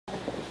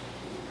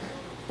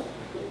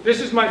This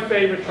is my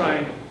favorite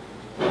triangle.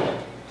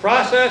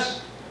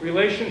 Process,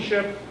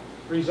 relationship,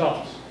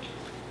 results.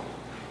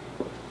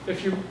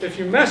 If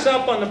you mess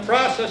up on the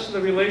process of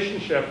the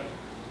relationship,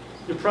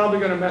 you're probably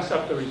going to mess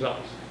up the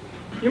results.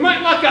 You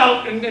might luck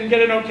out and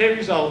get an okay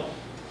result,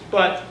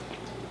 but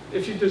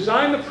if you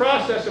design the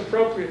process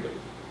appropriately,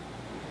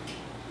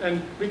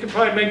 and we could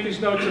probably make these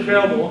notes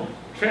available,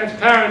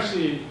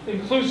 transparency,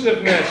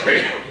 inclusiveness,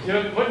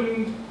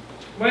 putting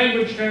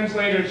language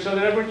translators so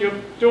that you're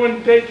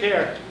doing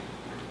daycare.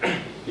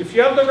 If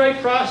you have the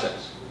right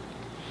process,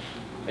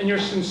 and you're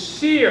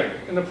sincere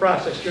in the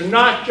process, you're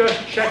not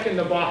just checking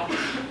the box.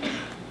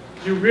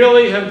 You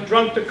really have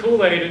drunk the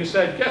Kool-Aid and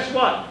said, guess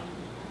what?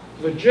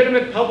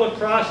 Legitimate public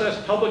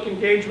process, public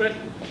engagement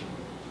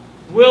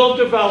will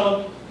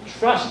develop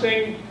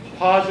trusting,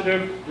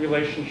 positive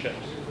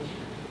relationships.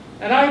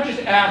 And I would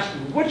just ask,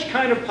 which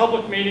kind of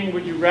public meeting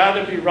would you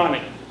rather be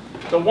running?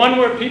 The one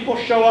where people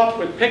show up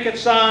with picket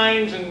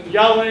signs and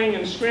yelling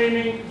and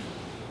screaming,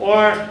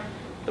 or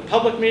the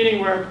public meeting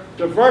where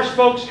diverse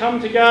folks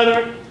come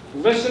together,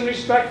 listen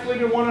respectfully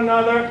to one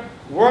another,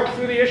 work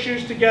through the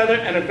issues together,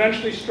 and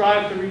eventually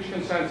strive to reach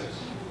consensus?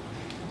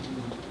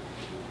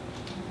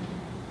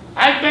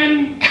 I've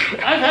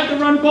had to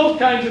run both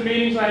kinds of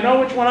meetings, and I know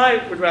which one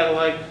I would rather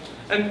like.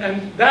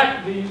 And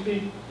that,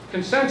 the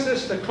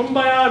consensus, the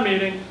kumbaya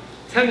meeting,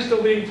 tends to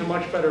lead to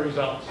much better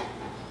results.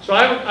 So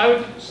I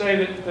would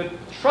say that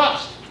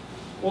trust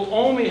will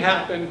only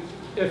happen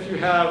if you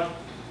have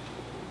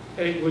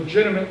a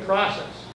legitimate process.